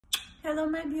Hello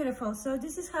my beautiful. So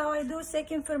this is how I do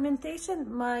second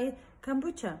fermentation, my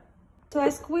kombucha. So I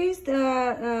squeezed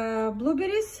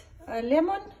blueberries,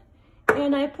 lemon,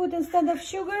 and I put instead of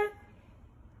sugar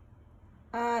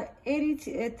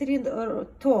 83 or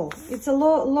tall. It's a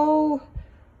low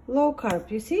carb,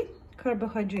 you see,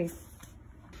 carbohydrate.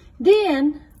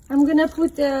 Then I'm gonna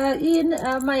put in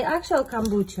my actual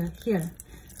kombucha here.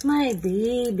 My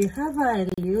baby, how are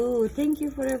you? Thank you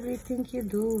for everything you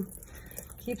do.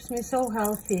 Keeps me so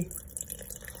healthy.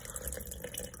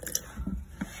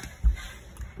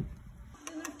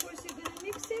 And of course you're gonna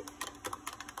mix it.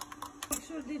 Make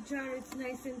sure the jar is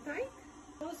nice and tight.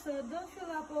 Also, don't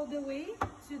fill up all the way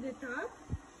to the top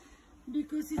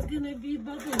because it's gonna be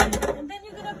bubbly. And then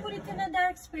you're gonna put it in a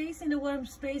dark space, in a warm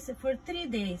space for 3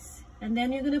 days. And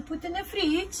then you're gonna put in the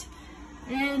fridge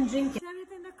and drink it. Share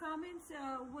it in the comments.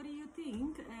 What do you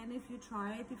think? And if you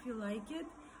try it, if you like it,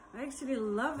 I actually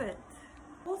love it.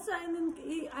 Also,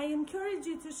 I encourage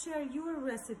you to share your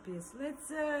recipes.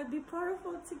 Let's be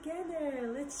powerful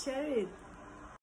together. Let's share it.